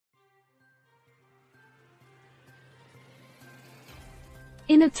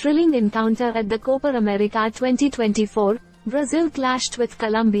In a thrilling encounter at the Copa America 2024, Brazil clashed with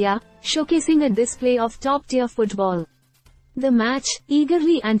Colombia, showcasing a display of top-tier football. The match,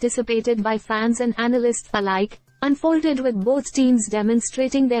 eagerly anticipated by fans and analysts alike, unfolded with both teams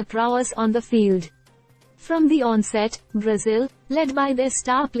demonstrating their prowess on the field. From the onset, Brazil, led by their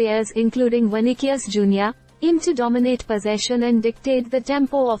star players including Vinicius Jr., aimed to dominate possession and dictate the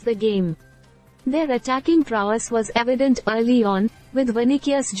tempo of the game. Their attacking prowess was evident early on, with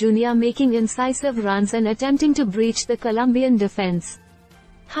Vinicius Jr. making incisive runs and attempting to breach the Colombian defense.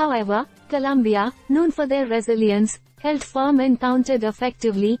 However, Colombia, known for their resilience, held firm and countered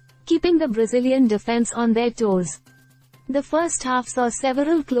effectively, keeping the Brazilian defense on their toes. The first half saw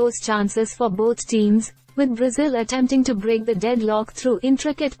several close chances for both teams, with Brazil attempting to break the deadlock through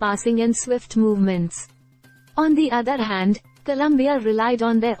intricate passing and swift movements. On the other hand, Colombia relied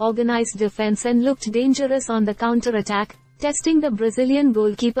on their organized defense and looked dangerous on the counter-attack, testing the Brazilian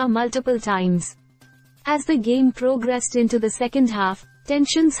goalkeeper multiple times. As the game progressed into the second half,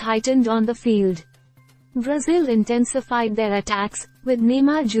 tensions heightened on the field. Brazil intensified their attacks, with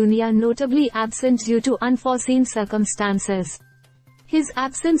Neymar Jr. notably absent due to unforeseen circumstances. His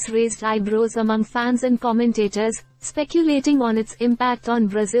absence raised eyebrows among fans and commentators, speculating on its impact on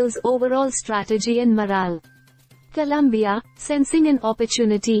Brazil's overall strategy and morale. Colombia, sensing an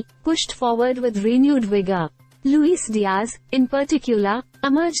opportunity, pushed forward with renewed vigor. Luis Diaz, in particular,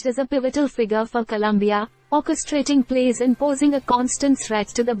 emerged as a pivotal figure for Colombia, orchestrating plays and posing a constant threat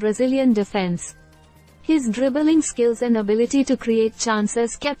to the Brazilian defense. His dribbling skills and ability to create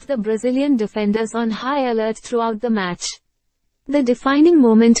chances kept the Brazilian defenders on high alert throughout the match. The defining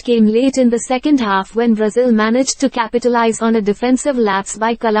moment came late in the second half when Brazil managed to capitalize on a defensive lapse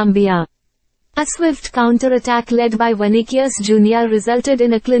by Colombia. A swift counter-attack led by Vinicius Jr. resulted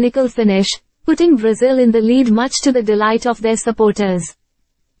in a clinical finish, putting Brazil in the lead much to the delight of their supporters.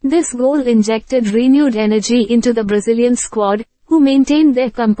 This goal injected renewed energy into the Brazilian squad, who maintained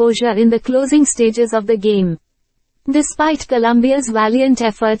their composure in the closing stages of the game. Despite Colombia's valiant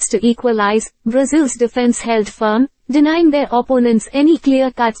efforts to equalize, Brazil's defense held firm, denying their opponents any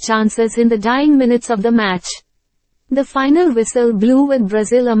clear-cut chances in the dying minutes of the match. The final whistle blew with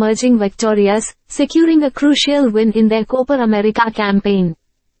Brazil emerging victorious, securing a crucial win in their Copa America campaign.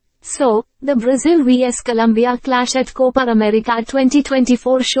 So, the Brazil vs Colombia clash at Copa America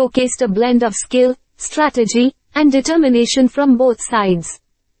 2024 showcased a blend of skill, strategy, and determination from both sides.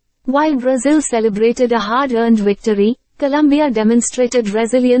 While Brazil celebrated a hard-earned victory, Colombia demonstrated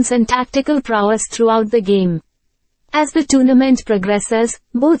resilience and tactical prowess throughout the game. As the tournament progresses,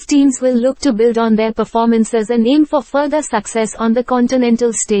 both teams will look to build on their performances and aim for further success on the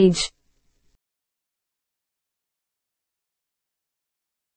continental stage.